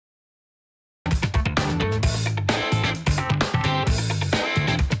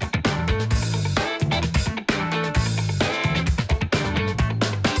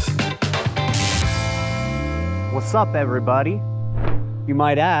What's up, everybody? You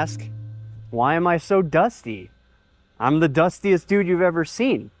might ask, why am I so dusty? I'm the dustiest dude you've ever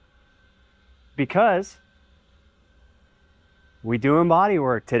seen. Because we doing body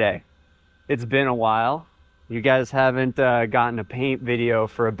work today. It's been a while. You guys haven't gotten a paint video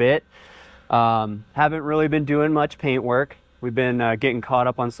for a bit. Haven't really been doing much paint work. We've been getting caught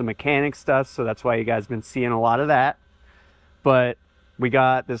up on some mechanic stuff, so that's why you guys have been seeing a lot of that. But we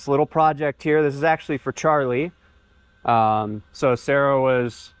got this little project here. This is actually for Charlie. So Sarah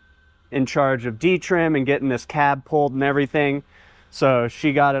was in charge of D-trim and getting this cab pulled and everything. So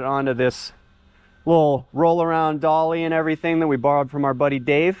she got it onto this little roll around dolly and everything that we borrowed from our buddy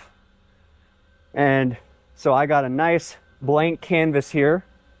Dave. And so I got a nice blank canvas here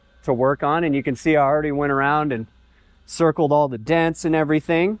to work on, and you can see I already went around and circled all the dents and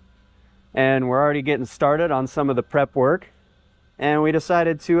everything, and we're already getting started on some of the prep work. And we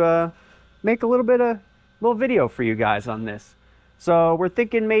decided to make a little video for you guys on this. So we're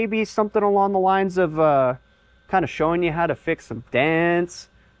thinking maybe something along the lines of kind of showing you how to fix some dents.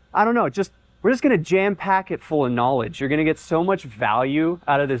 I don't know, we're just gonna jam pack it full of knowledge. You're gonna get so much value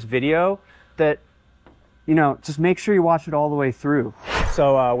out of this video that, you know, just make sure you watch it all the way through.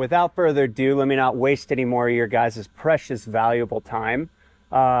 So without further ado, let me not waste any more of your guys' precious, valuable time.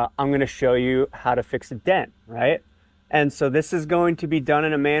 I'm gonna show you how to fix a dent, right? And so this is going to be done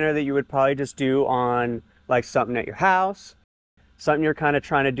in a manner that you would probably just do on like something at your house, something you're kind of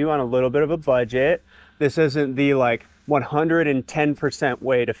trying to do on a little bit of a budget. This isn't the like 110%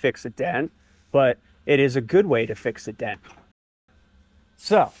 way to fix a dent, but it is a good way to fix a dent.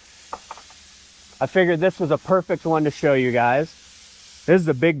 So I figured this was a perfect one to show you guys. This is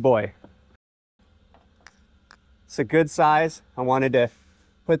a big boy. It's a good size. I wanted to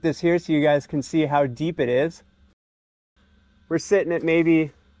put this here so you guys can see how deep it is. We're sitting at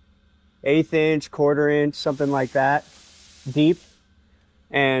maybe 1/8 inch, 1/4 inch, something like that, deep.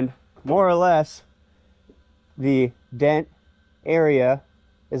 And more or less, the dent area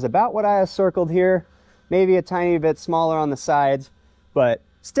is about what I have circled here, maybe a tiny bit smaller on the sides. But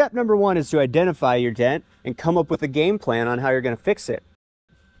step number one is to identify your dent and come up with a game plan on how you're gonna fix it.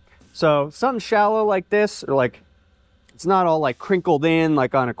 So something shallow like this, or like it's not all like crinkled in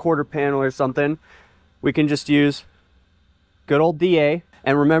like on a quarter panel or something, we can just use good old DA.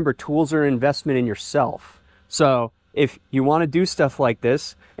 And remember, tools are an investment in yourself. So if you want to do stuff like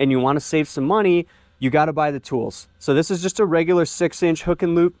this and you want to save some money, you got to buy the tools. So this is just a regular 6-inch hook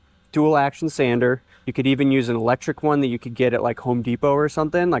and loop dual action sander. You could even use an electric one that you could get at like Home Depot or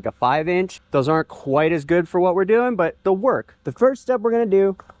something, like a 5-inch. Those aren't quite as good for what we're doing, but they'll work. The first step we're going to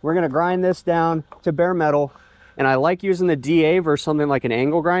do, we're going to grind this down to bare metal. And I like using the DA versus something like an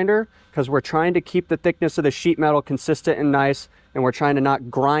angle grinder because we're trying to keep the thickness of the sheet metal consistent and nice, and we're trying to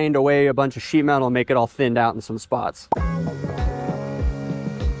not grind away a bunch of sheet metal and make it all thinned out in some spots.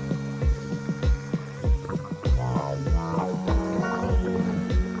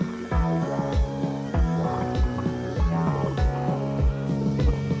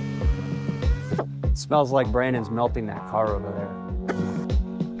 It smells like Brandon's melting that car over there.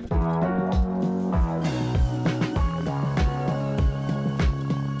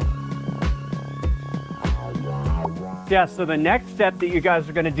 Yeah, so the next step that you guys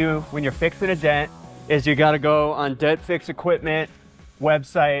are gonna do when you're fixing a dent is you gotta go on Dent Fix Equipment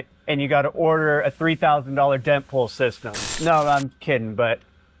website and you gotta order a $3,000 dent pull system. No, I'm kidding, but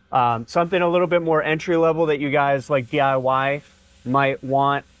something a little bit more entry level that you guys like DIY might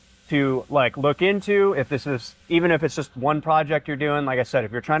want to like look into. If this is, even if it's just one project you're doing, like I said,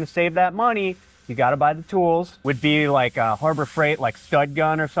 if you're trying to save that money, you gotta buy the tools. Would be like a Harbor Freight, like stud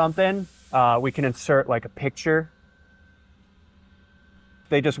gun or something. We can insert like a picture.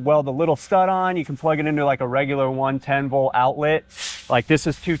 They just weld a little stud on. You can plug it into like a regular 110 volt outlet. Like this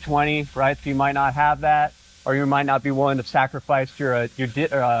is 220, right? So you might not have that, or you might not be willing to sacrifice your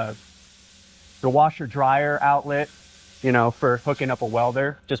washer dryer outlet, you know, for hooking up a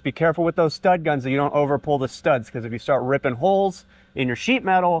welder. Just be careful with those stud guns that you don't over pull the studs, because if you start ripping holes in your sheet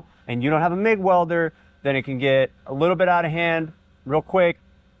metal and you don't have a MIG welder, then it can get a little bit out of hand real quick,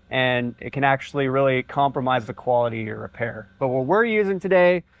 and it can actually really compromise the quality of your repair. But what we're using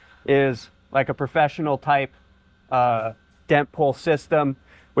today is like a professional type dent pull system,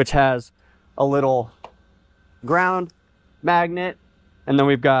 which has a little ground magnet, and then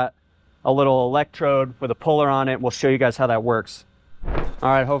we've got a little electrode with a puller on it. We'll show you guys how that works. All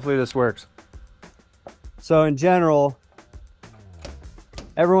right, hopefully this works. So in general,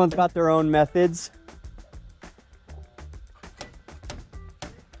 everyone's got their own methods.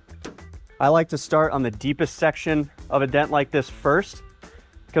 I like to start on the deepest section of a dent like this first,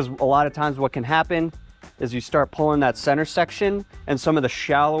 because a lot of times what can happen is you start pulling that center section, and some of the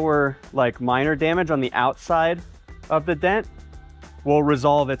shallower, like minor damage on the outside of the dent will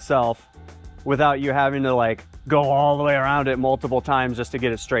resolve itself without you having to like go all the way around it multiple times just to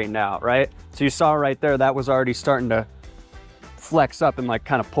get it straightened out, right? So you saw right there, that was already starting to flex up and like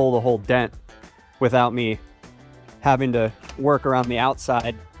kind of pull the whole dent without me having to work around the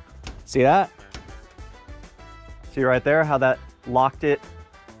outside. See that? See right there how that locked it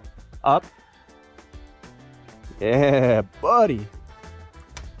up? Yeah, buddy.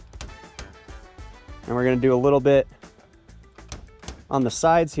 And we're gonna do a little bit on the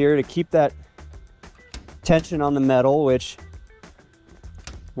sides here to keep that tension on the metal, which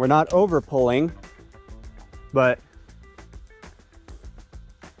we're not over pulling, but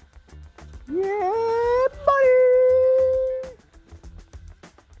yeah, buddy.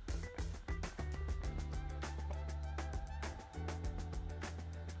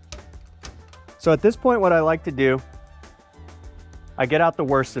 So at this point, what I like to do, I get out the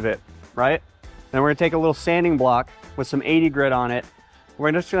worst of it, right? Then we're gonna take a little sanding block with some 80 grit on it.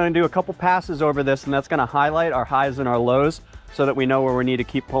 We're just gonna do a couple passes over this, and that's gonna highlight our highs and our lows so that we know where we need to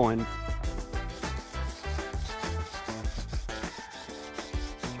keep pulling.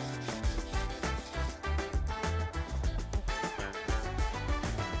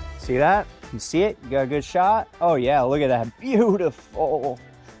 See that? You see it? You got a good shot? Oh yeah, look at that, beautiful.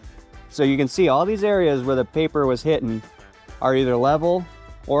 So you can see all these areas where the paper was hitting are either level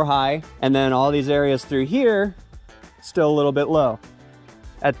or high, and then all these areas through here, still a little bit low.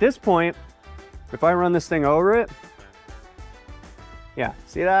 At this point, if I run this thing over it, yeah,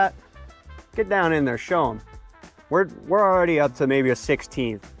 see that? Get down in there, show them. We're already up to maybe a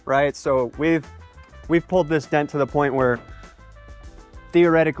 16th, right? So we've pulled this dent to the point where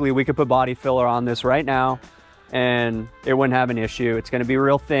theoretically we could put body filler on this right now and it wouldn't have an issue. It's gonna be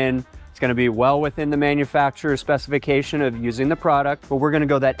real thin. It's gonna be well within the manufacturer's specification of using the product, but we're gonna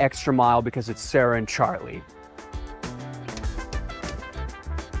go that extra mile because it's Sarah and Charlie.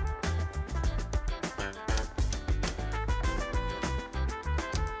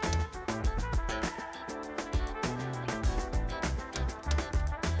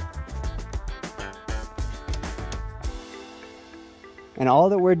 And all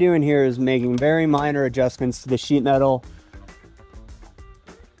that we're doing here is making very minor adjustments to the sheet metal.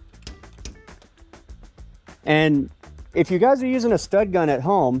 And if you guys are using a stud gun at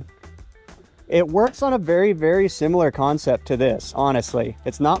home, it works on a very, very similar concept to this, honestly.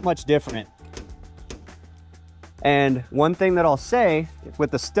 It's not much different. And one thing that I'll say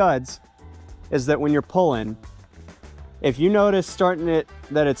with the studs is that when you're pulling, if you notice that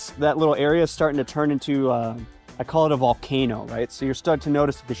that little area is starting to turn into I call it a volcano, right? So you're starting to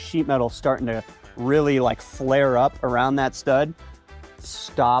notice that the sheet metal starting to really like flare up around that stud.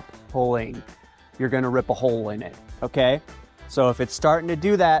 Stop pulling. You're gonna rip a hole in it, okay? So if it's starting to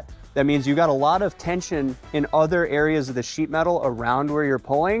do that, that means you got a lot of tension in other areas of the sheet metal around where you're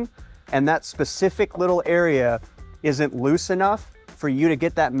pulling, and that specific little area isn't loose enough for you to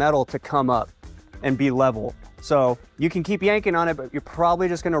get that metal to come up and be level. So you can keep yanking on it, but you're probably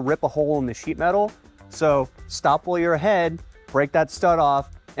just gonna rip a hole in the sheet metal. So stop while you're ahead, break that stud off,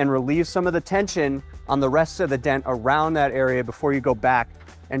 and relieve some of the tension on the rest of the dent around that area before you go back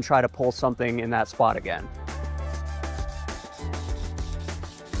and try to pull something in that spot again.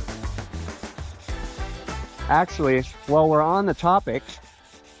 Actually, while we're on the topic,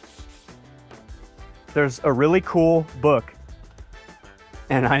 there's a really cool book.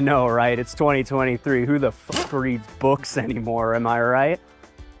 And I know, right? It's 2023. Who the fuck reads books anymore? Am I right?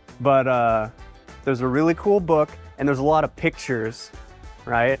 But there's a really cool book, and there's a lot of pictures,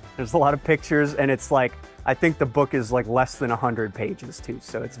 right? There's a lot of pictures, and it's like, I think the book is like less than 100 pages too.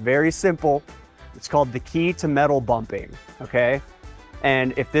 So it's very simple. It's called The Key to Metal Bumping, okay?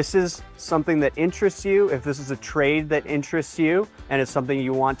 And if this is something that interests you, if this is a trade that interests you, and it's something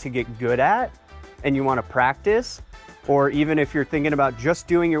you want to get good at, and you want to practice, or even if you're thinking about just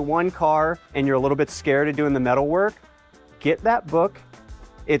doing your one car and you're a little bit scared of doing the metal work, get that book.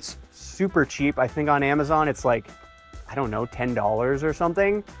 It's super cheap. I think on Amazon it's like, I don't know, $10 or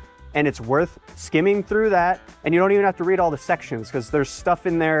something. And it's worth skimming through that. And you don't even have to read all the sections because there's stuff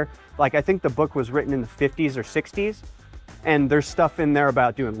in there. Like I think the book was written in the 50s or 60s. And there's stuff in there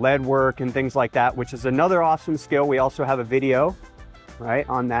about doing lead work and things like that, which is another awesome skill. We also have a video, right,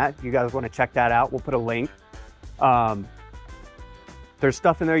 on that. You guys want to check that out, we'll put a link. There's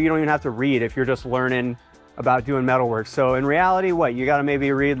stuff in there you don't even have to read if you're just learning about doing metalwork. So in reality, what, you gotta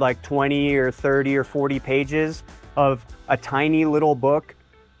maybe read like 20 or 30 or 40 pages of a tiny little book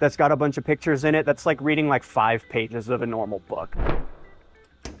that's got a bunch of pictures in it. That's like reading like 5 pages of a normal book.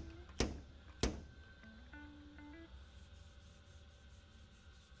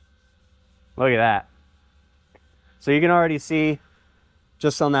 Look at that. So you can already see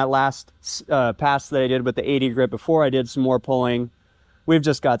just on that last pass that I did with the 80 grit before I did some more pulling, we've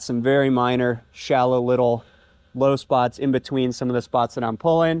just got some very minor, shallow little low spots in between some of the spots that I'm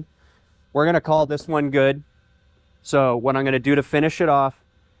pulling. We're gonna call this one good. So what I'm gonna do to finish it off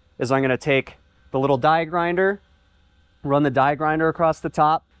is I'm gonna take the little die grinder, run the die grinder across the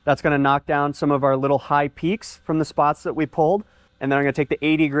top. That's gonna knock down some of our little high peaks from the spots that we pulled. And then I'm gonna take the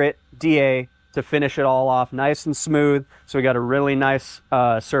 80 grit DA to finish it all off nice and smooth. So we got a really nice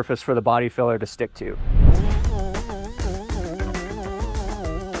surface for the body filler to stick to.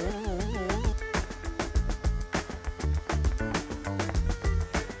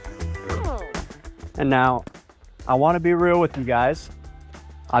 And now, I wanna be real with you guys.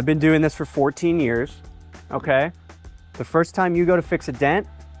 I've been doing this for 14 years, okay? The first time you go to fix a dent,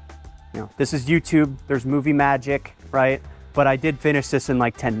 you know, this is YouTube, there's movie magic, right? But I did finish this in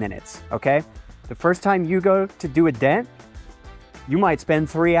like 10 minutes, okay? The first time you go to do a dent, you might spend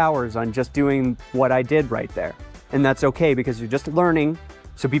 3 hours on just doing what I did right there. And that's okay because you're just learning,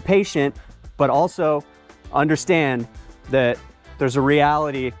 so be patient, but also understand that there's a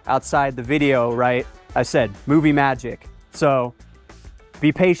reality outside the video, right? I said, movie magic. So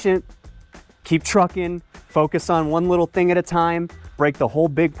be patient, keep trucking, focus on one little thing at a time, break the whole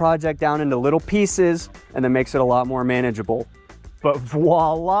big project down into little pieces, and that makes it a lot more manageable. But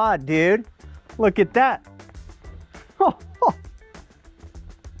voila, dude, look at that. Oh, oh.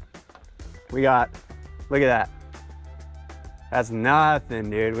 Look at that. That's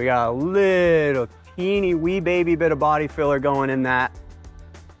nothing, dude. We got a little teeny wee baby bit of body filler going in that.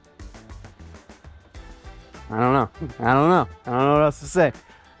 I don't know what else to say.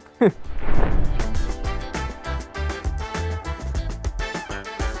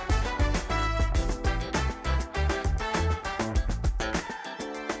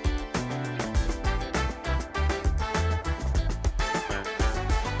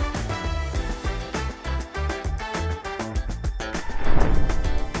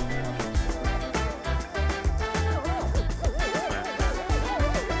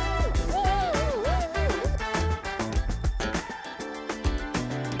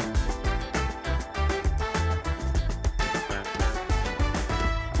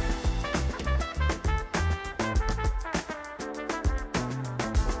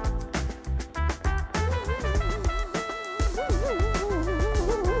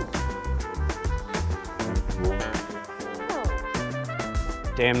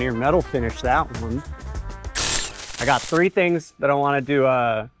 Damn near metal finish that one. I got 3 things that I wanted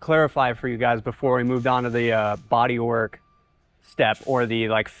to clarify for you guys before we moved on to the body work step, or the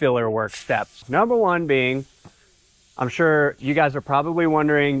like filler work steps. Number 1 being, I'm sure you guys are probably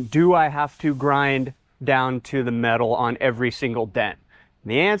wondering, do I have to grind down to the metal on every single dent?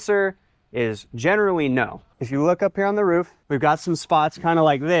 And the answer is generally no. If you look up here on the roof, we've got some spots kind of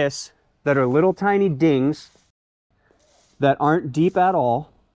like this that are little tiny dings that aren't deep at all,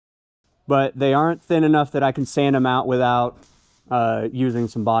 but they aren't thin enough that I can sand them out without using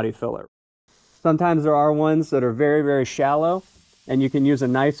some body filler. Sometimes there are ones that are very, very shallow, and you can use a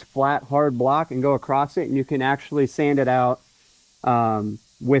nice flat hard block and go across it, and you can actually sand it out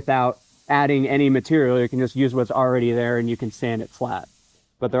without adding any material. You can just use what's already there and you can sand it flat.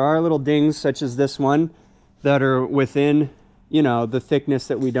 But there are little dings such as this one that are within, you know, the thickness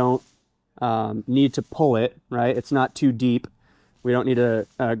that we don't need to pull it, right? It's not too deep. We don't need to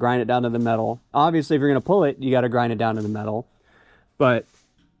grind it down to the metal. Obviously, if you're gonna pull it, you gotta grind it down to the metal. But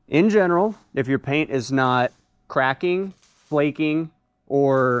in general, if your paint is not cracking, flaking,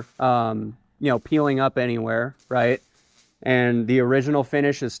 or you know, peeling up anywhere, right? And the original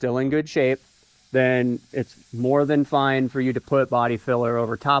finish is still in good shape, then it's more than fine for you to put body filler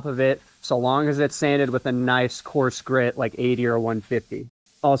over top of it, so long as it's sanded with a nice coarse grit like 80 or 150.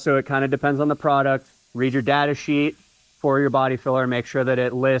 Also, it kind of depends on the product. Read your data sheet for your body filler. Make sure that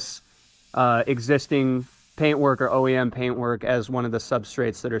it lists existing paintwork or OEM paintwork as one of the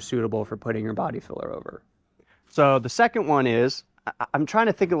substrates that are suitable for putting your body filler over. So the second one is, I'm trying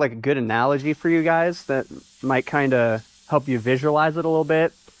to think of like a good analogy for you guys that might kind of help you visualize it a little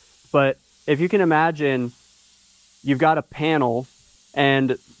bit. But if you can imagine, you've got a panel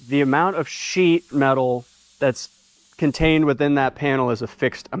and the amount of sheet metal that's contained within that panel is a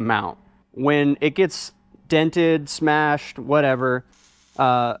fixed amount. When it gets dented, smashed, whatever,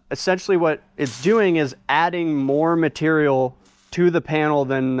 essentially what it's doing is adding more material to the panel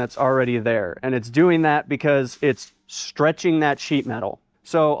than that's already there. And it's doing that because it's stretching that sheet metal.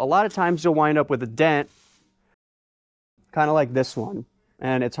 So a lot of times you'll wind up with a dent, kind of like this one.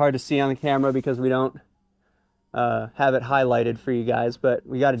 And it's hard to see on the camera because we don't have it highlighted for you guys, but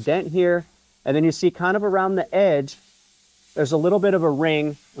we got a dent here And then you see kind of around the edge, there's a little bit of a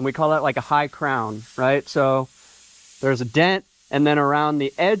ring, and we call that like a high crown, right? So there's a dent, and then around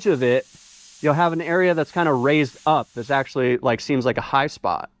the edge of it, you'll have an area that's kind of raised up. This actually like seems like a high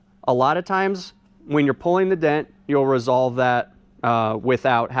spot. A lot of times when you're pulling the dent, you'll resolve that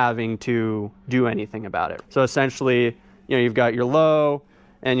without having to do anything about it. So essentially, you know, you've got your low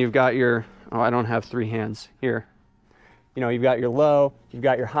and you've got your, oh, I don't have three hands here. You know, you've got your low, you've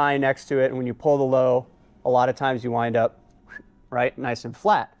got your high next to it, and when you pull the low, a lot of times you wind up, right, nice and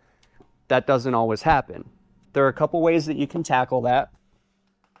flat. That doesn't always happen. There are a couple ways that you can tackle that.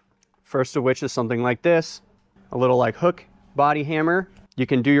 First of which is something like this, a little like hook body hammer. You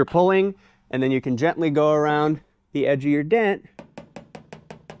can do your pulling, and then you can gently go around the edge of your dent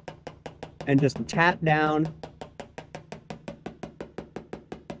and just tap down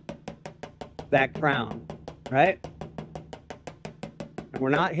that crown, right? And we're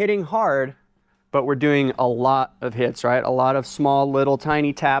not hitting hard, but we're doing a lot of hits, right? A lot of small, little,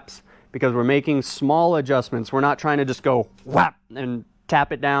 tiny taps, because we're making small adjustments. We're not trying to just go whap and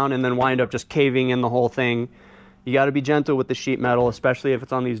tap it down and then wind up just caving in the whole thing. You got to be gentle with the sheet metal, especially if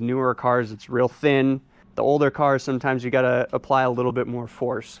it's on these newer cars. It's real thin. The older cars, sometimes you got to apply a little bit more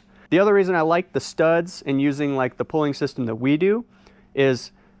force. The other reason I like the studs and using like the pulling system that we do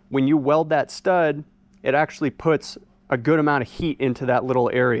is when you weld that stud, it actually puts a good amount of heat into that little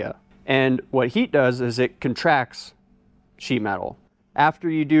area. And what heat does is it contracts sheet metal. After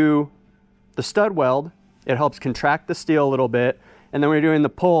you do the stud weld, it helps contract the steel a little bit. And then when you're doing the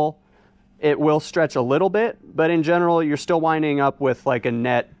pull, it will stretch a little bit, but in general, you're still winding up with like a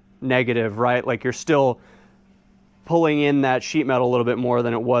net negative, right? Like you're still pulling in that sheet metal a little bit more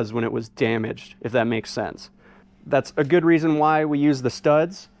than it was when it was damaged, if that makes sense. That's a good reason why we use the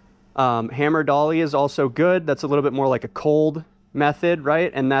studs. Hammer dolly is also good. That's a little bit more like a cold method,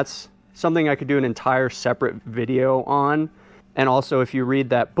 right? And that's something I could do an entire separate video on. And also, if you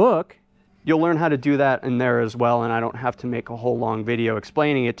read that book, you'll learn how to do that in there as well, and I don't have to make a whole long video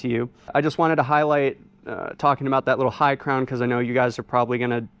explaining it to you. I just wanted to highlight talking about that little high crown, because I know you guys are probably going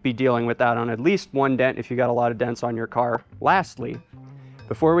to be dealing with that on at least one dent if you got a lot of dents on your car. Lastly,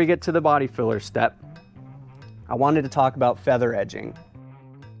 before we get to the body filler step, I wanted to talk about feather edging.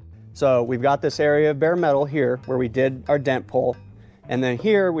 So we've got this area of bare metal here where we did our dent pull, and then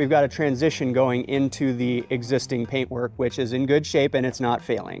here we've got a transition going into the existing paintwork, which is in good shape and it's not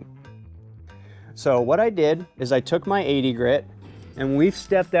failing. So what I did is I took my 80 grit and we've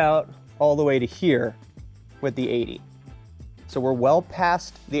stepped out all the way to here with the 80. So we're well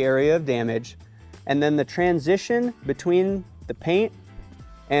past the area of damage, and then the transition between the paint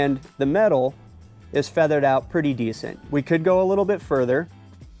and the metal is feathered out pretty decent. We could go a little bit further,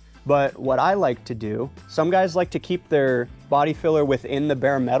 but what I like to do, some guys like to keep their body filler within the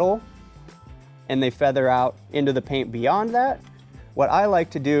bare metal and they feather out into the paint beyond that. What I like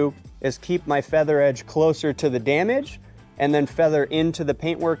to do is keep my feather edge closer to the damage and then feather into the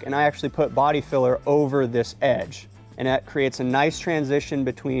paintwork, and I actually put body filler over this edge. And that creates a nice transition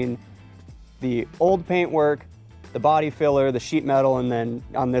between the old paintwork, the body filler, the sheet metal, and then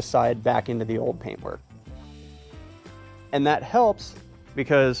on this side back into the old paintwork. And that helps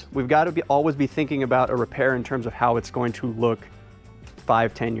because we've got to always be thinking about a repair in terms of how it's going to look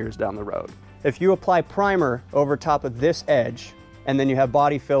 5-10 years down the road. If you apply primer over top of this edge, and then you have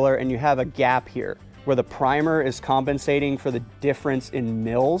body filler and you have a gap here where the primer is compensating for the difference in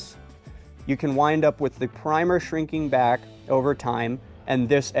mils, you can wind up with the primer shrinking back over time and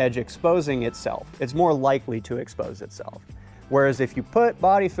this edge exposing itself. It's more likely to expose itself. Whereas if you put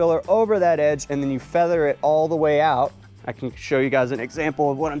body filler over that edge and then you feather it all the way out, I can show you guys an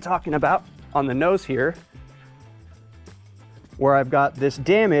example of what I'm talking about on the nose here, where I've got this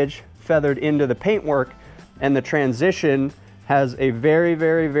damage feathered into the paintwork and the transition has a very,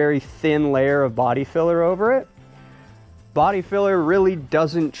 very, very thin layer of body filler over it. Body filler really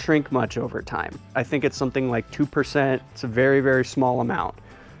doesn't shrink much over time. I think it's something like 2%. It's a very, very small amount.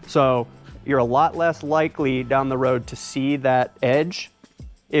 So you're a lot less likely down the road to see that edge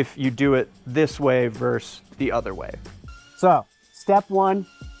if you do it this way versus the other way. So step one,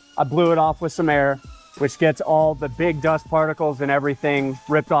 I blew it off with some air, which gets all the big dust particles and everything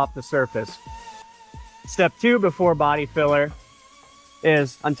ripped off the surface. Step two before body filler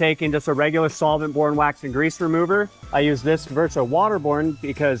is I'm taking just a regular solvent-borne wax and grease remover. I use this Versa waterborne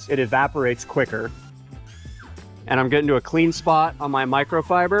because it evaporates quicker. And I'm getting to a clean spot on my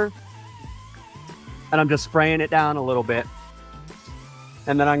microfiber and I'm just spraying it down a little bit.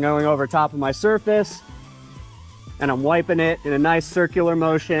 And then I'm going over top of my surface and I'm wiping it in a nice circular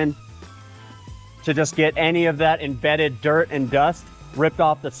motion to just get any of that embedded dirt and dust ripped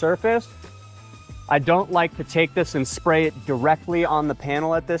off the surface. I don't like to take this and spray it directly on the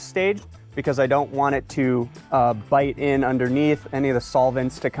panel at this stage because I don't want it to bite in underneath, any of the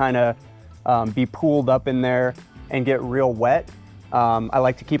solvents to kind of be pooled up in there and get real wet. I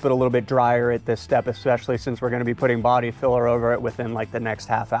like to keep it a little bit drier at this step, especially since we're going to be putting body filler over it within like the next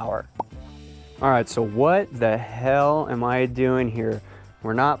half hour. All right, so what the hell am I doing here?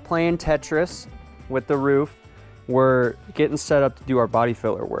 We're not playing Tetris with the roof. We're getting set up to do our body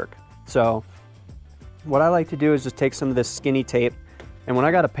filler work. So what I like to do is just take some of this skinny tape, and when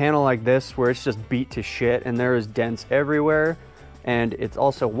I got a panel like this where it's just beat to shit and there is dents everywhere, and it's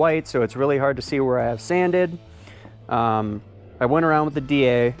also white, so it's really hard to see where I have sanded, I went around with the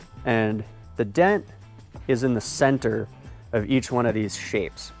DA, and the dent is in the center of each one of these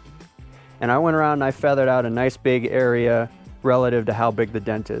shapes. And I went around and I feathered out a nice big area relative to how big the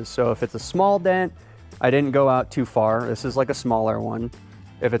dent is. So if it's a small dent, I didn't go out too far. This is like a smaller one.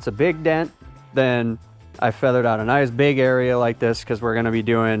 If it's a big dent, then I feathered out a nice big area like this, because we're gonna be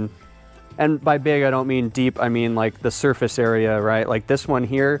doing, and by big I don't mean deep, I mean like the surface area, right? Like this one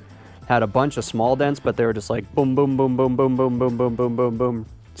here had a bunch of small dents, but they were just like boom, boom, boom, boom, boom, boom, boom, boom, boom, boom, boom.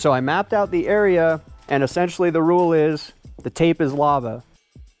 So I mapped out the area, and essentially the rule is the tape is lava.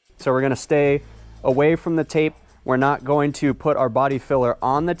 So we're gonna stay away from the tape. We're not going to put our body filler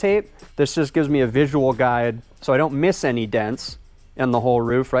on the tape. This just gives me a visual guide so I don't miss any dents in the whole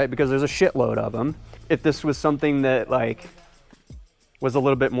roof, right? Because there's a shitload of them. If this was something that like was a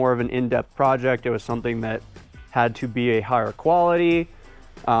little bit more of an in-depth project, it was something that had to be a higher quality.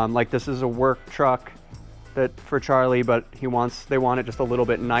 Like this is a work truck that for Charlie, but they want it just a little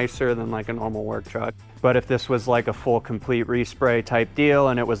bit nicer than like a normal work truck. But if this was like a full complete respray type deal,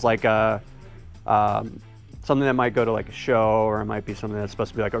 and it was like a something that might go to like a show, or it might be something that's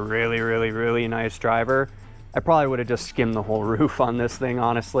supposed to be like a really, really, really nice driver, I probably would have just skimmed the whole roof on this thing,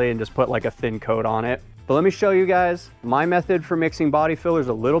 honestly, and just put like a thin coat on it. But let me show you guys, my method for mixing body filler is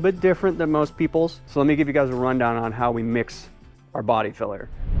a little bit different than most people's. So let me give you guys a rundown on how we mix our body filler.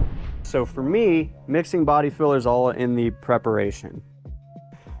 So for me, mixing body filler is all in the preparation.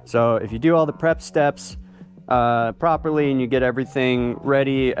 So if you do all the prep steps properly and you get everything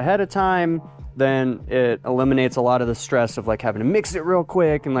ready ahead of time, then it eliminates a lot of the stress of like having to mix it real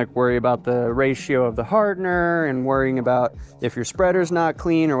quick and like worry about the ratio of the hardener and worrying about if your spreader's not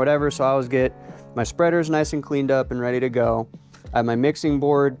clean or whatever. So I always get my spreaders nice and cleaned up and ready to go. I have my mixing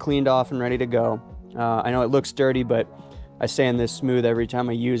board cleaned off and ready to go. I know it looks dirty, but I sand this smooth every time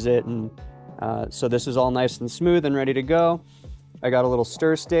I use it, and so this is all nice and smooth and ready to go. I got a little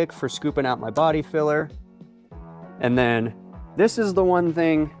stir stick for scooping out my body filler. And then this is the one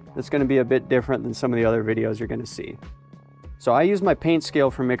thing that's going to be a bit different than some of the other videos you're going to see. So I use my paint scale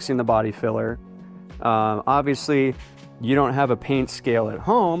for mixing the body filler. Obviously, you don't have a paint scale at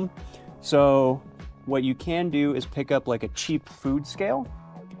home, so what you can do is pick up like a cheap food scale.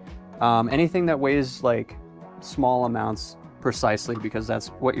 Anything that weighs like small amounts precisely, because that's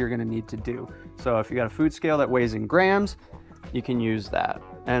what you're going to need to do. So if you got a food scale that weighs in grams, you can use that.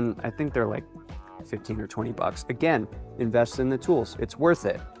 And I think they're like 15 or 20 bucks. Again, invest in the tools. It's worth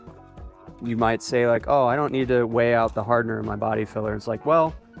it. You might say like, oh, I don't need to weigh out the hardener in my body filler. It's like,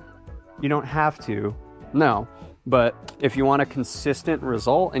 well, you don't have to. No. But if you want a consistent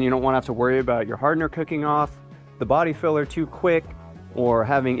result and you don't want to have to worry about your hardener cooking off the body filler too quick, or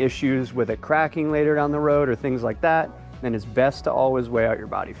having issues with it cracking later down the road or things like that, then it's best to always weigh out your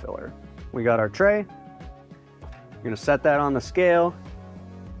body filler. We got our tray. We're gonna set that on the scale,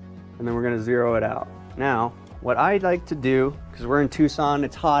 and then we're gonna zero it out. Now, what I'd like to do, because we're in Tucson,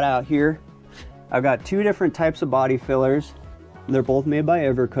 it's hot out here, I've got two different types of body fillers. They're both made by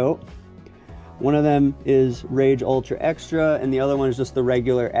Evercoat. One of them is Rage Ultra Extra, and the other one is just the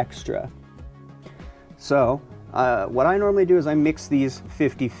regular Extra. So, what I normally do is I mix these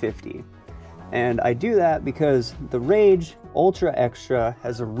 50-50. And I do that because the Rage Ultra Extra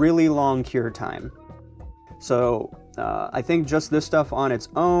has a really long cure time. So I think just this stuff on its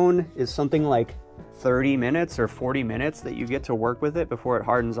own is something like 30 minutes or 40 minutes that you get to work with it before it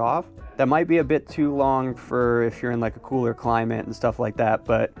hardens off. That might be a bit too long for if you're in like a cooler climate and stuff like that,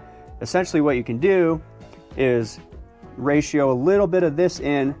 but essentially what you can do is ratio a little bit of this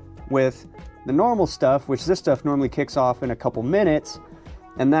in with the normal stuff, which this stuff normally kicks off in a couple minutes,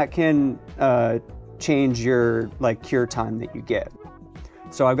 and that can change your like cure time that you get.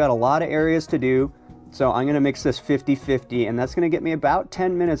 So I've got a lot of areas to do, so I'm gonna mix this 50-50, and that's gonna get me about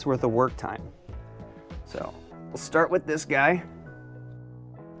 10 minutes worth of work time. So we'll start with this guy.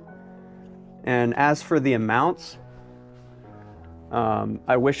 And as for the amounts,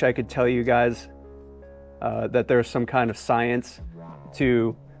 I wish I could tell you guys that there's some kind of science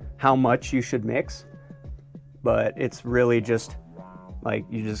to how much you should mix, but it's really just like,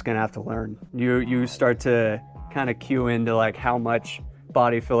 you're just gonna have to learn. You start to kind of cue into like how much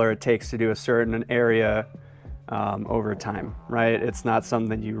body filler it takes to do a certain area over time, right? It's not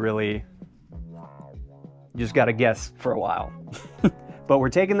something you just got to guess for a while. But we're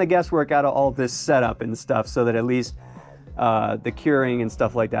taking the guesswork out of all this setup and stuff so that at least the curing and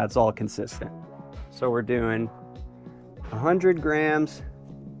stuff like that's all consistent. So we're doing 100 grams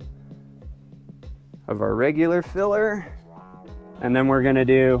of our regular filler, and then we're gonna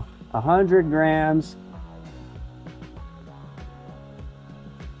do 100 grams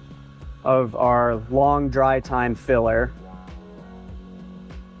of our long dry time filler.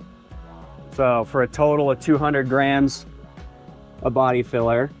 So for a total of 200 grams of body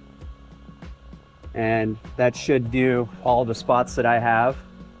filler, and that should do all the spots that I have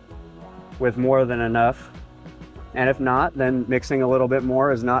with more than enough. And if not, then mixing a little bit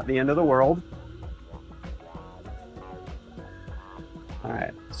more is not the end of the world. All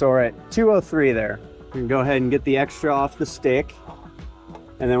right, so we're at 203 there. We can go ahead and get the extra off the stick,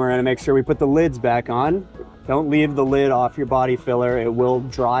 and then we're gonna make sure we put the lids back on. Don't leave the lid off your body filler. It will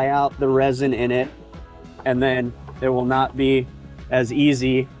dry out the resin in it, and then it will not be as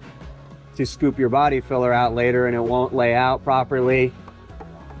easy to scoop your body filler out later, and it won't lay out properly.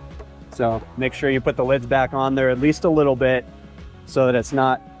 So make sure you put the lids back on there at least a little bit so that it's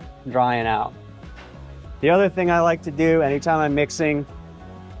not drying out. The other thing I like to do anytime I'm mixing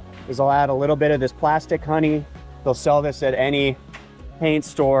is I'll add a little bit of this plastic honey. They'll sell this at any paint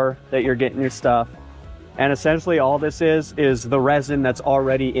store that you're getting your stuff. And essentially all this is the resin that's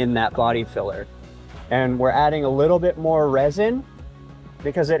already in that body filler. And we're adding a little bit more resin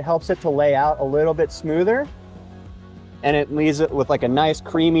because it helps it to lay out a little bit smoother, and it leaves it with like a nice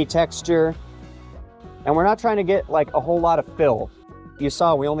creamy texture. And we're not trying to get like a whole lot of fill. You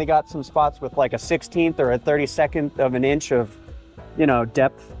saw we only got some spots with like a 1/16 or a 32nd of an inch of, you know,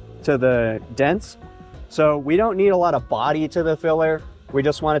 depth to the dents. So we don't need a lot of body to the filler. We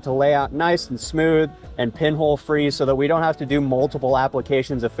just want it to lay out nice and smooth and pinhole free so that we don't have to do multiple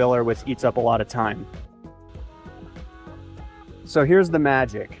applications of filler, which eats up a lot of time. So here's the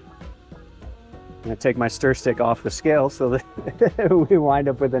magic. I'm gonna take my stir stick off the scale so that we wind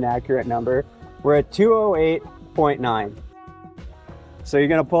up with an accurate number. We're at 208.9. So you're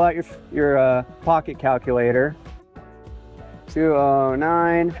gonna pull out your pocket calculator.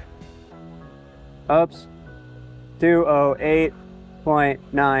 209, oops,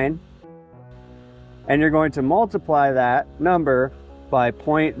 208.9. And you're going to multiply that number by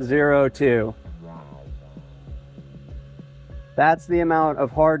 0.02. That's the amount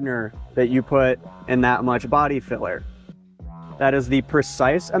of hardener that you put in that much body filler. That is the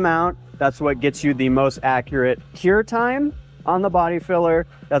precise amount. That's what gets you the most accurate cure time on the body filler.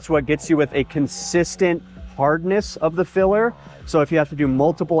 That's what gets you with a consistent hardness of the filler. So if you have to do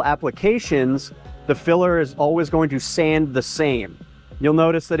multiple applications, the filler is always going to sand the same. You'll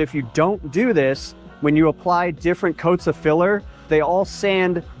notice that if you don't do this, when you apply different coats of filler, they all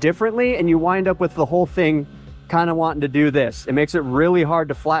sand differently, and you wind up with the whole thing kind of wanting to do this. It makes it really hard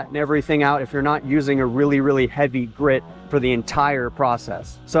to flatten everything out if you're not using a really, really heavy grit for the entire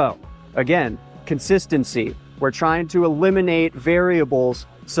process. So again, consistency. We're trying to eliminate variables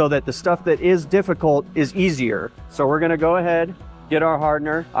so that the stuff that is difficult is easier. So we're gonna go ahead, get our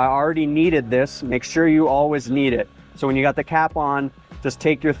hardener. I already kneaded this. Make sure you always knead it. So when you got the cap on, just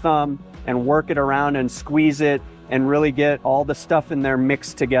take your thumb and work it around and squeeze it and really get all the stuff in there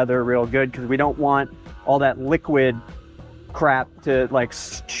mixed together real good, because we don't want all that liquid crap to like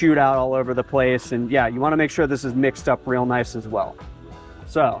shoot out all over the place. And yeah, you want to make sure this is mixed up real nice as well.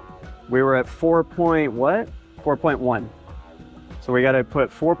 So we were at 4.1. So we got to put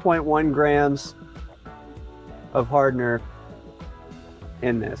 4.1 grams of hardener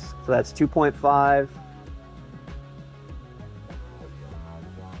in this. So that's 2.5,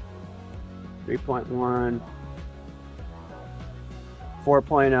 3.1,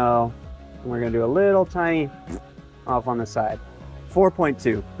 4.0, and we're gonna do a little tiny off on the side.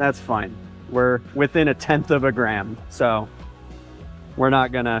 4.2, that's fine. We're within 1/10 of a gram, so we're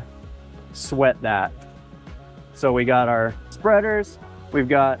not gonna sweat that. So we got our spreaders, we've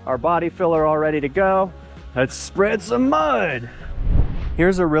got our body filler all ready to go. Let's spread some mud.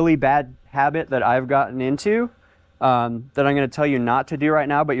 Here's a really bad habit that I've gotten into that I'm gonna tell you not to do right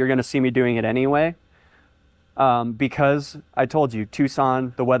now, but you're gonna see me doing it anyway. Because I told you,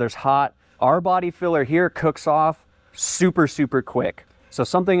 Tucson, the weather's hot. Our body filler here cooks off super, super quick. So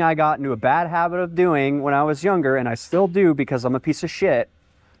something I got into a bad habit of doing when I was younger, and I still do because I'm a piece of shit,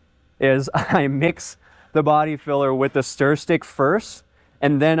 is I mix the body filler with the stir stick first,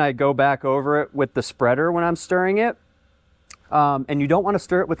 And then I go back over it with the spreader when I'm stirring it. And you don't want to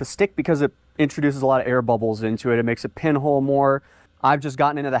stir it with a stick because it introduces a lot of air bubbles into it. It makes it pinhole more. I've just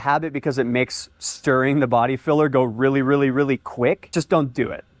gotten into the habit because it makes stirring the body filler go really, really, really quick. Just don't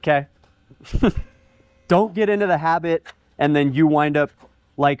do it, okay? Don't get into the habit and then you wind up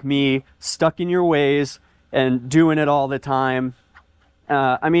like me, stuck in your ways and doing it all the time.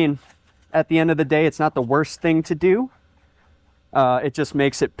 I mean, at the end of the day, it's not the worst thing to do. It just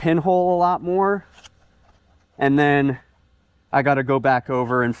makes it pinhole a lot more. And then I got to go back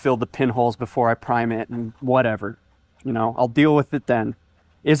over and fill the pinholes before I prime it and whatever. You know, I'll deal with it then.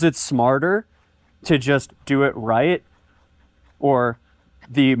 Is it smarter to just do it right, or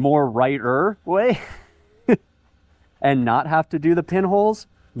the more righter way and not have to do the pinholes?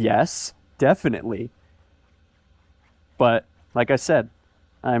 Yes, definitely. But like I said,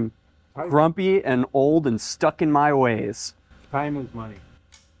 I'm grumpy and old and stuck in my ways. Time is money.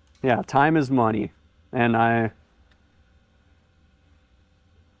 Yeah, time is money. And I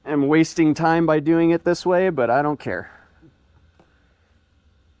am wasting time by doing it this way, but I don't care.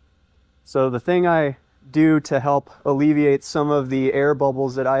 So the thing I do to help alleviate some of the air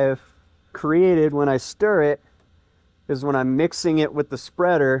bubbles that I have created when I stir it is when I'm mixing it with the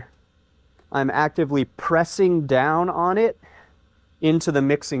spreader, I'm actively pressing down on it into the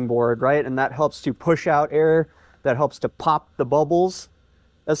mixing board, right? And that helps to push out air, that helps to pop the bubbles,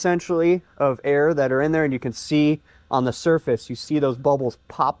 essentially, of air that are in there. And you can see on the surface, you see those bubbles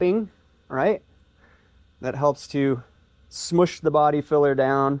popping, right? That helps to smush the body filler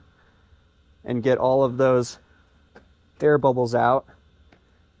down and get all of those air bubbles out.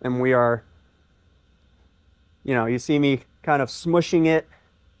 And we are, you know, you see me kind of smushing it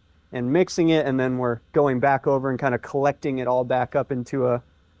and mixing it, and then we're going back over and kind of collecting it all back up into a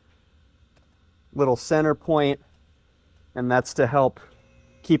little center point. And that's to help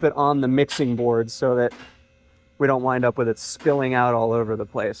keep it on the mixing board so that we don't wind up with it spilling out all over the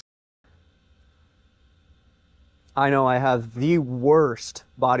place. I know I have the worst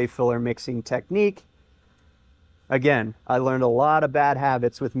body filler mixing technique. Again, I learned a lot of bad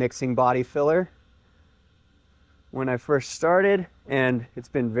habits with mixing body filler when I first started, and it's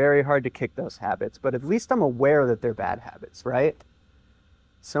been very hard to kick those habits, but at least I'm aware that they're bad habits, right?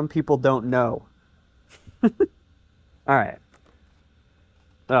 Some people don't know. All right.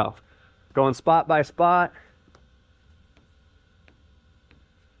 So, going spot by spot.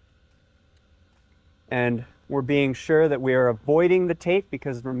 And we're being sure that we are avoiding the tape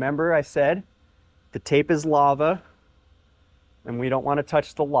because remember I said the tape is lava and we don't want to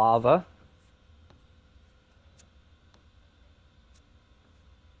touch the lava.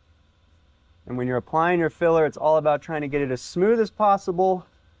 And when you're applying your filler, it's all about trying to get it as smooth as possible,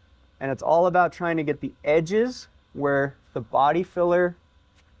 and it's all about trying to get the edges where the body filler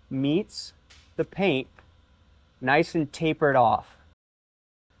meets the paint nice and tapered off.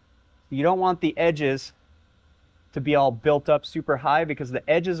 You don't want the edges to be all built up super high because the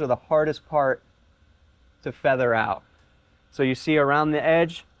edges are the hardest part to feather out. So you see around the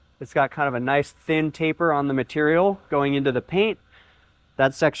edge, it's got kind of a nice thin taper on the material going into the paint.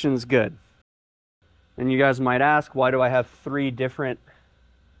 That section's good. And you guys might ask, why do I have 3 different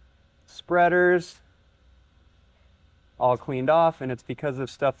spreaders all cleaned off? And it's because of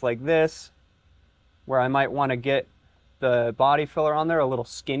stuff like this, where I might want to get the body filler on there a little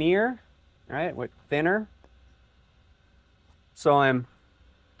skinnier, right, with thinner. So I'm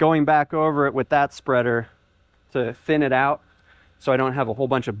going back over it with that spreader to thin it out so I don't have a whole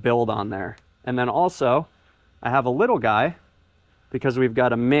bunch of build on there. And then also I have a little guy because we've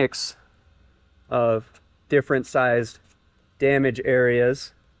got a mix of different sized damage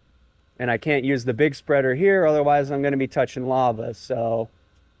areas, and I can't use the big spreader here, otherwise I'm going to be touching lava. So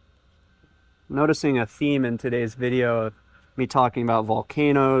noticing a theme in today's video of me talking about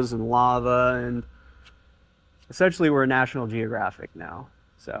volcanoes and lava, and essentially we're National Geographic now,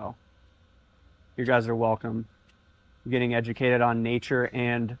 so you guys are welcome. Getting educated on nature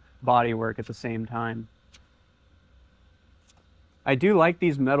and body work at the same time. I do like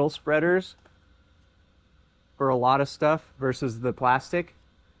these metal spreaders for a lot of stuff versus the plastic.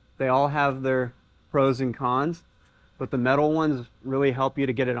 They all have their pros and cons, but the metal ones really help you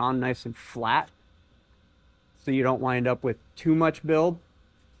to get it on nice and flat so you don't wind up with too much build.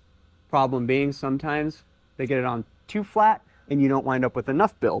 Problem being, sometimes they get it on too flat and you don't wind up with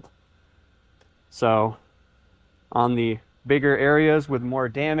enough build. So on the bigger areas with more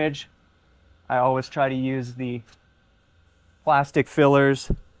damage, I always try to use the plastic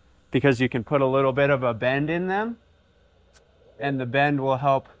fillers because you can put a little bit of a bend in them, and the bend will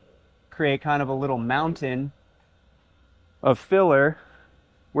help create kind of a little mountain of filler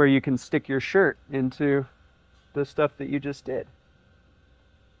where you can stick your shirt into the stuff that you just did.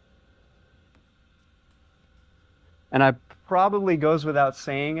 And I probably goes without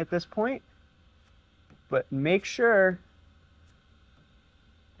saying at this point, but make sure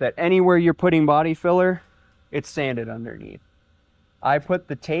that anywhere you're putting body filler, it's sanded underneath. I put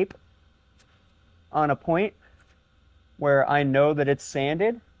the tape on a point where I know that it's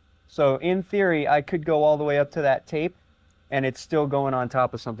sanded. So in theory, I could go all the way up to that tape and it's still going on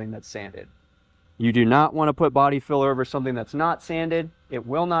top of something that's sanded. You do not want to put body filler over something that's not sanded. It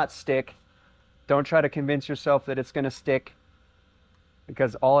will not stick. Don't try to convince yourself that it's going to stick,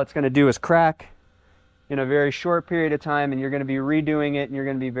 because all it's going to do is crack in a very short period of time, and you're going to be redoing it and you're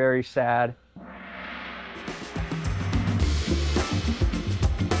going to be very sad.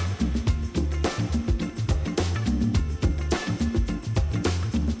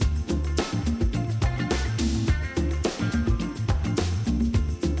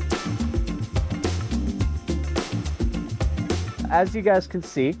 As you guys can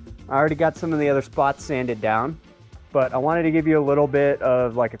see, I already got some of the other spots sanded down, but I wanted to give you a little bit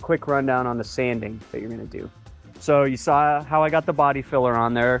of like a quick rundown on the sanding that you're gonna do. So you saw how I got the body filler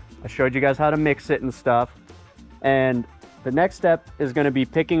on there. I showed you guys how to mix it and stuff. And the next step is gonna be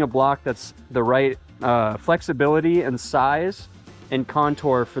picking a block that's the right flexibility and size and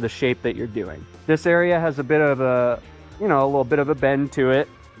contour for the shape that you're doing. This area has a bit of a, a little bit of a bend to it.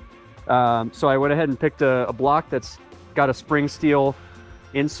 So I went ahead and picked a block that's got a spring steel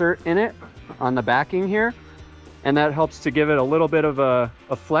insert in it on the backing here, and that helps to give it a little bit of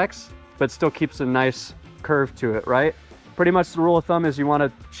a flex, but still keeps a nice curve to it, right? Pretty much the rule of thumb is you want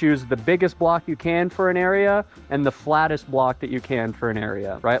to choose the biggest block you can for an area and the flattest block that you can for an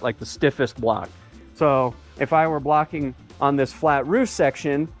area, right? Like the stiffest block. So if I were blocking on this flat roof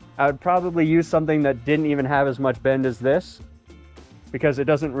section, I would probably use something that didn't even have as much bend as this, because it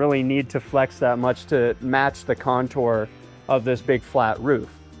doesn't really need to flex that much to match the contour of this big flat roof.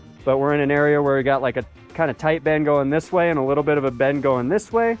 But we're in an area where we got like a kind of tight bend going this way and a little bit of a bend going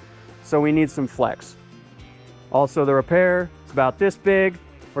this way, so we need some flex. Also the repair, it's about this big.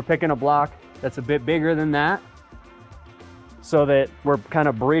 We're picking a block that's a bit bigger than that, so that we're kind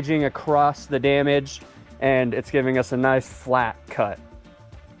of bridging across the damage and it's giving us a nice flat cut.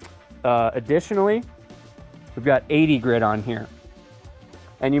 Additionally, we've got 80 grit on here.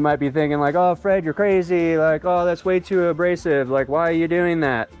 And you might be thinking like, oh, Fred, you're crazy. Like, oh, that's way too abrasive. Like, why are you doing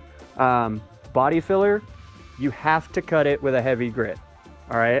that? Body filler, you have to cut it with a heavy grit,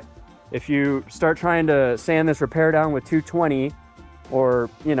 all right? If you start trying to sand this repair down with 220 or,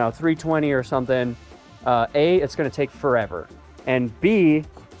 320 or something, A, it's gonna take forever. And B,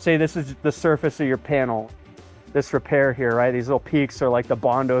 say this is the surface of your panel, this repair here, right? These little peaks are like the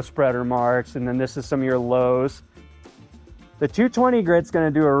Bondo spreader marks, and then this is some of your lows. The 220 grit's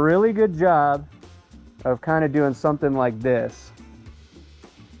gonna do a really good job of kind of doing something like this.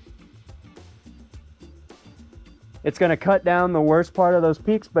 It's gonna cut down the worst part of those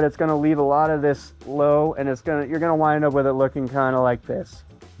peaks, but it's gonna leave a lot of this low, and you're gonna wind up with it looking kind of like this.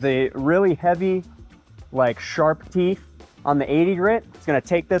 The really heavy, like sharp teeth on the 80 grit, it's gonna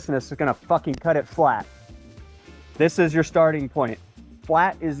take this and it's gonna fucking cut it flat. This is your starting point.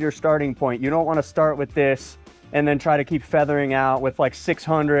 Flat is your starting point. You don't wanna start with this and then try to keep feathering out with like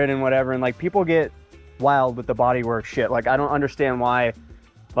 600 and whatever. And like, people get wild with the bodywork shit. Like, I don't understand why.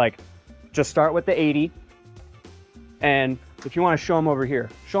 Like, just start with the 80. And if you want to show them over here,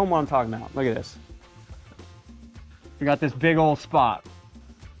 show them what I'm talking about. Look at this. We got this big old spot.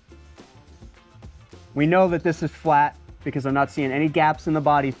 We know that this is flat because I'm not seeing any gaps in the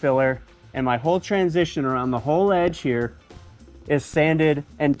body filler. And my whole transition around the whole edge here is sanded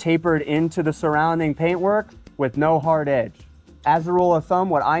and tapered into the surrounding paintwork with no hard edge. As a rule of thumb,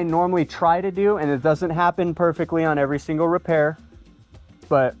 what I normally try to do, and it doesn't happen perfectly on every single repair,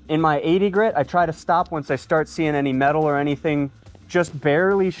 but in my 80 grit, I try to stop once I start seeing any metal or anything just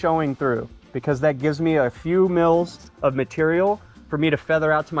barely showing through, because that gives me a few mils of material for me to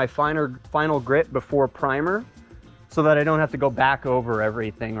feather out to my final grit before primer, so that I don't have to go back over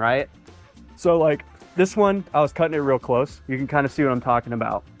everything, right? So like this one, I was cutting it real close. You can kind of see what I'm talking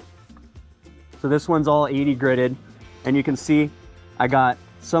about. So this one's all 80 gritted, and you can see I got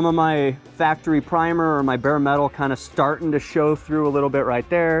some of my factory primer or my bare metal kind of starting to show through a little bit right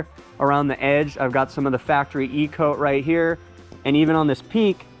there. Around the edge, I've got some of the factory E-coat right here. And even on this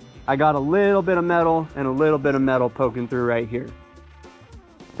peak, I got a little bit of metal and a little bit of metal poking through right here.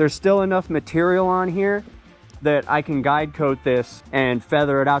 There's still enough material on here that I can guide coat this and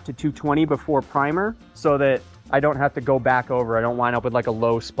feather it out to 220 before primer, so that I don't have to go back over. I don't wind up with like a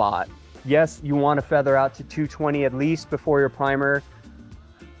low spot. Yes, you want to feather out to 220 at least before your primer.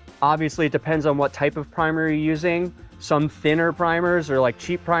 Obviously, it depends on what type of primer you're using. Some thinner primers or like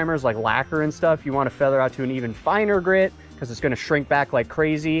cheap primers like lacquer and stuff, you want to feather out to an even finer grit because it's going to shrink back like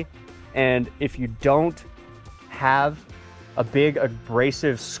crazy. And if you don't have a big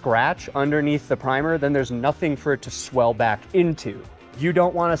abrasive scratch underneath the primer, then there's nothing for it to swell back into. You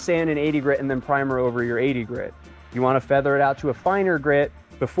don't want to sand an 80 grit and then primer over your 80 grit. You want to feather it out to a finer grit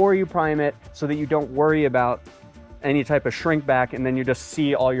before you prime it so that you don't worry about any type of shrink back, and then you just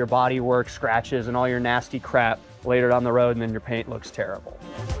see all your body work scratches and all your nasty crap later down the road, and then your paint looks terrible.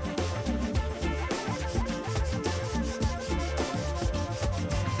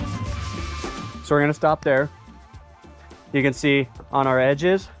 So we're gonna stop there. You can see on our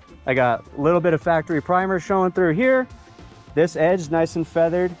edges, I got a little bit of factory primer showing through here. This edge nice and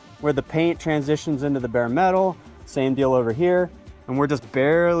feathered where the paint transitions into the bare metal. Same deal over here. And we're just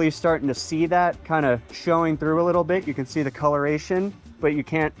barely starting to see that kind of showing through a little bit. You can see the coloration, but you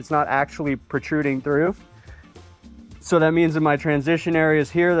can't, it's not actually protruding through. So that means in my transition areas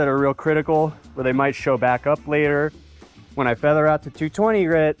here that are real critical, where they might show back up later, when I feather out to 220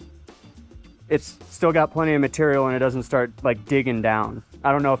 grit, it's still got plenty of material and it doesn't start like digging down.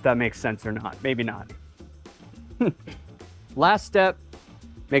 I don't know if that makes sense or not, maybe not. Last step,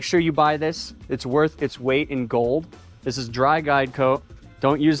 make sure you buy this. It's worth its weight in gold. This is dry guide coat.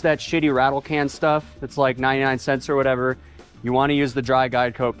 Don't use that shitty rattle can stuff. It's like 99 cents or whatever. You want to use the dry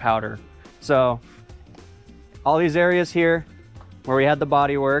guide coat powder. So all these areas here where we had the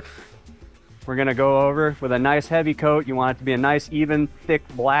body work, we're gonna go over with a nice heavy coat. You want it to be a nice, even, thick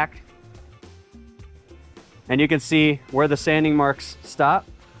black. And you can see where the sanding marks stop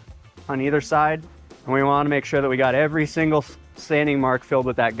on either side. And we want to make sure that we got every single sanding mark filled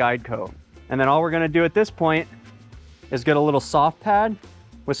with that guide coat. And then all we're gonna do at this point is get a little soft pad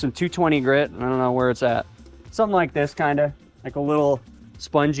with some 220 grit. I don't know where it's at. Something like this, kind of like a little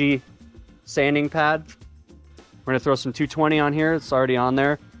spongy sanding pad. We're gonna throw some 220 on here. It's already on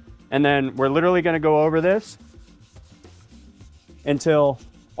there. And then we're literally gonna go over this until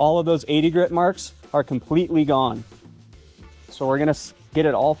all of those 80 grit marks are completely gone. So we're gonna get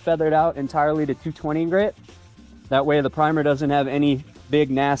it all feathered out entirely to 220 grit. That way the primer doesn't have any big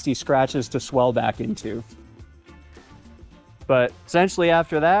nasty scratches to swell back into. But essentially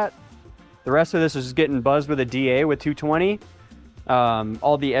after that, the rest of this is just getting buzzed with a DA with 220.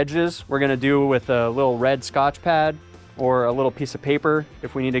 All the edges we're gonna do with a little red Scotch pad or a little piece of paper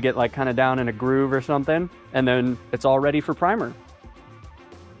if we need to get like kind of down in a groove or something. And then it's all ready for primer.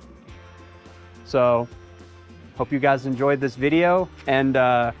 So hope you guys enjoyed this video. And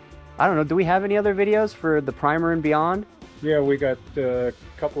I don't know, do we have any other videos for the primer and beyond? Yeah, we got a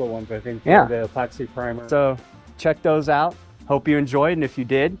couple of ones, I think. Yeah. The epoxy primer. So check those out. Hope you enjoyed, and if you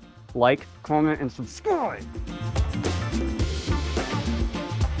did, like, comment, and subscribe.